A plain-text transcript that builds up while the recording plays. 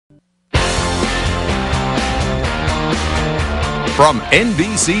from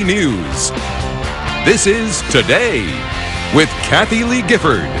NBC News. This is Today with Kathy Lee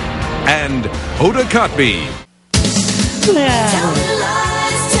Gifford and Hoda Kotb.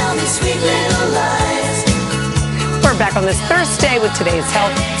 We're back on this Thursday with Today's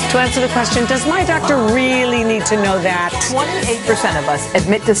Health to answer the question, does my doctor really need to know that? 28% of us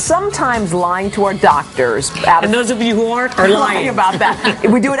admit to sometimes lying to our doctors. And those of you who aren't are lying about that.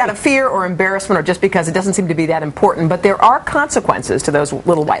 We do it out of fear or embarrassment or just because it doesn't seem to be that important. But there are consequences to those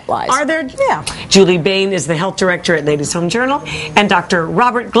little white lies. Are there? Yeah. Julie Bain is the health director at Ladies Home Journal, and Dr.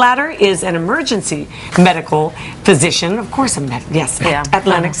 Robert Glatter is an emergency medical physician, of course, at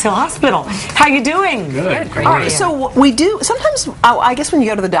Lenox Hill Hospital. How you doing? Good. Great. All right, so we do sometimes. I guess when you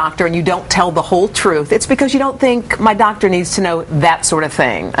go to the doctor and you don't tell the whole truth, it's because you don't think my doctor needs to know that sort of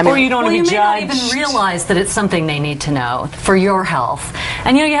thing. I mean, or you don't you may judged. not even realize that it's something they need to know for your health.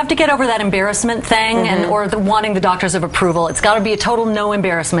 And you have to get over that embarrassment thing, or the wanting the doctors of approval. It's got to be a total no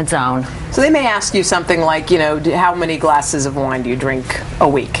embarrassment zone. So they may ask you something like, how many glasses of wine do you drink a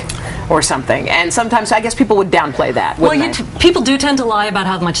week? Or something, and sometimes I guess people would downplay that. Well, people do tend to lie about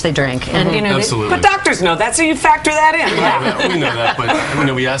how much they drink, and Absolutely. But doctors know that, so you factor that in. Yeah, we know that,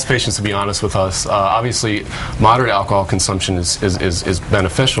 but we ask patients to be honest with us. Obviously, moderate alcohol consumption is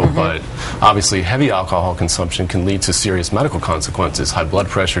beneficial, but obviously heavy alcohol consumption can lead to serious medical consequences: high blood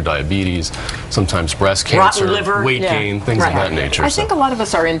pressure, diabetes, sometimes breast cancer, liver. weight gain, things of that nature. I think a lot of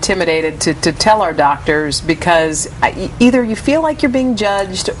us are intimidated to tell our doctors because either you feel like you're being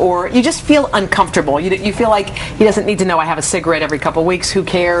judged or you just feel uncomfortable. You feel like he doesn't need to know I have a cigarette every couple of weeks. Who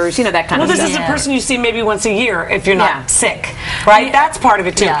cares? That kind of stuff. Well, this is a person you see maybe once a year if you're not sick, right? That's part of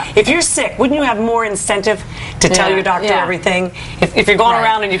it too. Yeah. If you're sick, wouldn't you have more incentive to tell your doctor everything? If you're going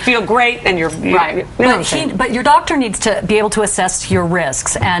around and you feel great and you're But your doctor needs to be able to assess your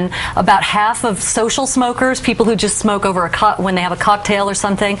risks. And about half of social smokers, people who just smoke over when they have a cocktail or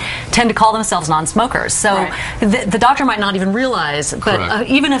something, tend to call themselves non-smokers. So the doctor might not even realize, but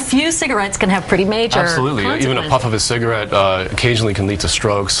even a few cigarettes can have pretty major consequences. Even a puff of a cigarette occasionally can lead to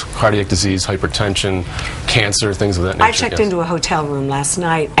strokes, cardiac disease, hypertension, cancer, things of that nature. I checked into a hotel room last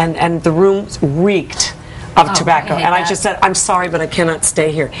night, and the room reeked of tobacco, and I just said, I'm sorry, but I cannot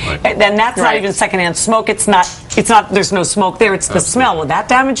stay here. And that's not even secondhand smoke. It's not. There's no smoke there. It's the smell. Would that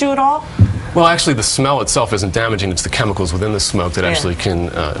damage you at all? Well, actually, the smell itself isn't damaging. It's the chemicals within the smoke that actually can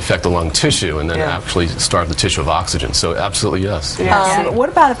affect the lung tissue and then actually starve the tissue of oxygen. So, absolutely, yes. What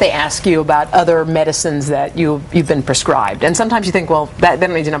about if they ask you about other medicines that you've been prescribed? And sometimes you think, well, they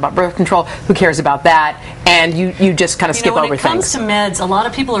don't need to know about birth control. Who cares about that? And you just kind of skip over things. When it comes to meds, a lot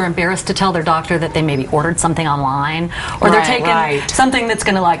of people are embarrassed to tell their doctor that they maybe ordered something online, or they're taking something that's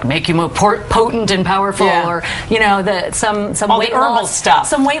going to make you more potent and powerful, or some weight loss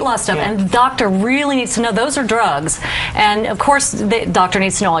stuff, and the doctor really needs to know those are drugs. And of course the doctor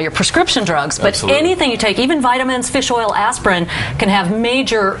needs to know all your prescription drugs, but anything you take, even vitamins, fish oil, aspirin, can have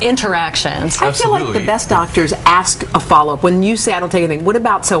major interactions. I feel like the best doctors ask a follow-up when you say I don't take anything. What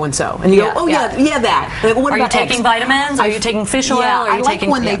about so and so? And you go, that. Are you taking vitamins? Are you taking fish oil? I like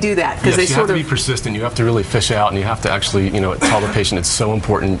when they do that because they you have to be persistent. You have to really fish out, and you have to actually tell the patient it's so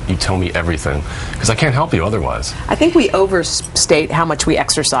important you tell me everything because I can't help you otherwise. I think we overstate how much we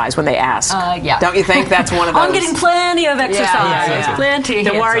exercise when they ask. Don't you think that's one of those? I'm getting plenty of exercise. Plenty.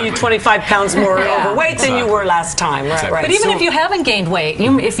 Then why are you 25 pounds more overweight than you were last time? Right. But even if you haven't gained weight,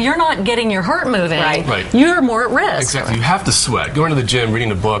 if you're not getting your heart moving, you're more at risk. Exactly. You have to sweat. Going to the gym,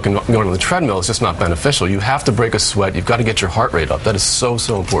 reading a book, and going on the treadmill is just not beneficial. You have to break a sweat. You've got to get your heart rate up. That is so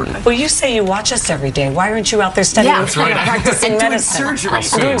important. Well, you say you watch us every day. Why aren't you out there studying and practicing medicine? Surgery.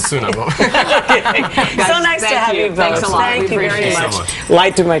 Soon I will. So nice to have you both. Thanks a lot. Thank you very so much. much.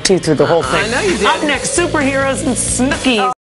 Lied through my teeth through the whole thing. I know you did. Up next, superheroes and Snookies.